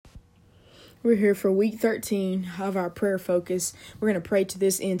We're here for week 13 of our prayer focus. We're going to pray to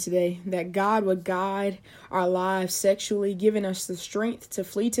this end today, that God would guide our lives sexually, giving us the strength to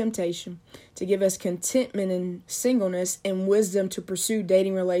flee temptation, to give us contentment in singleness and wisdom to pursue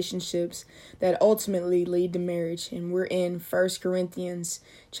dating relationships that ultimately lead to marriage. And we're in 1 Corinthians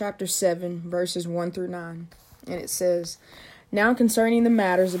chapter 7, verses 1 through 9. And it says, "Now concerning the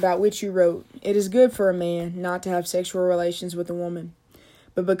matters about which you wrote, it is good for a man not to have sexual relations with a woman.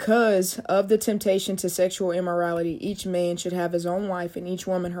 But because of the temptation to sexual immorality, each man should have his own wife and each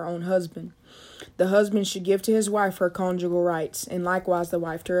woman her own husband. The husband should give to his wife her conjugal rights, and likewise the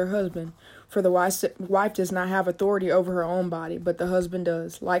wife to her husband. For the wife does not have authority over her own body, but the husband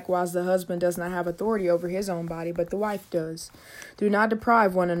does. Likewise the husband does not have authority over his own body, but the wife does. Do not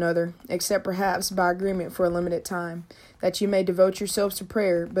deprive one another, except perhaps by agreement for a limited time, that you may devote yourselves to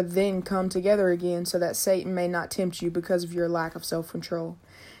prayer, but then come together again, so that Satan may not tempt you because of your lack of self-control.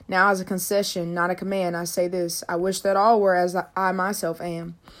 Now as a concession, not a command, I say this, I wish that all were as I myself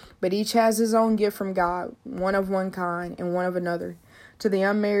am. But each has his own gift from God, one of one kind and one of another. To the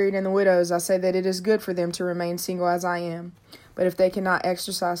unmarried and the widows, I say that it is good for them to remain single as I am. But if they cannot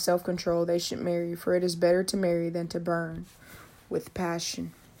exercise self-control, they should marry, for it is better to marry than to burn with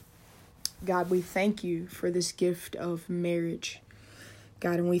passion." God, we thank you for this gift of marriage.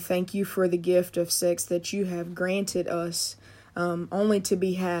 God, and we thank you for the gift of sex that you have granted us only to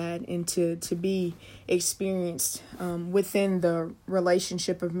be had and to be experienced within the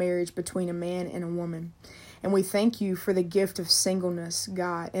relationship of marriage between a man and a woman. And we thank you for the gift of singleness,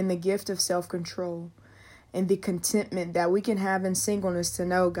 God, and the gift of self-control and the contentment that we can have in singleness to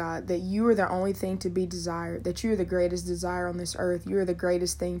know, God, that you are the only thing to be desired, that you are the greatest desire on this earth. You are the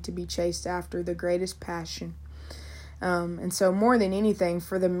greatest thing to be chased after, the greatest passion. And so more than anything,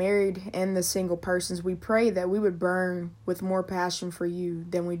 for the married and the single persons, we pray that we would burn with more passion for you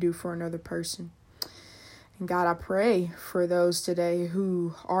than we do for another person. And God, I pray for those today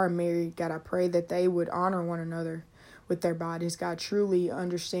who are married. God, I pray that they would honor one another with their bodies. God, truly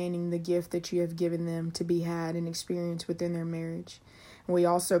understanding the gift that you have given them to be had and experienced within their marriage. And we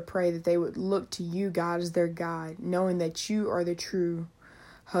also pray that they would look to you, God, as their guide, knowing that you are the true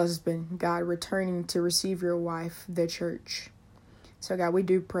husband, God, returning to receive your wife, the church. So God, we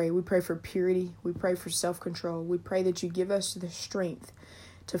do pray. We pray for purity. We pray for self-control. We pray that you give us the strength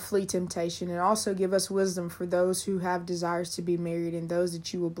to flee temptation, and also give us wisdom for those who have desires to be married and those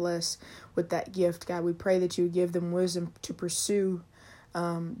that you will bless with that gift. God, we pray that you would give them wisdom to pursue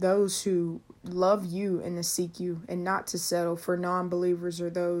those who love you and to seek you, and not to settle for non-believers or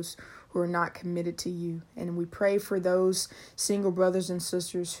those who are not committed to you. And we pray for those single brothers and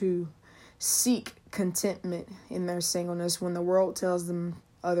sisters who seek contentment in their singleness when the world tells them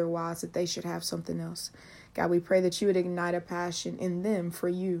otherwise, that they should have something else. God, we pray that you would ignite a passion in them for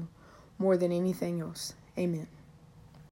you more than anything else. Amen.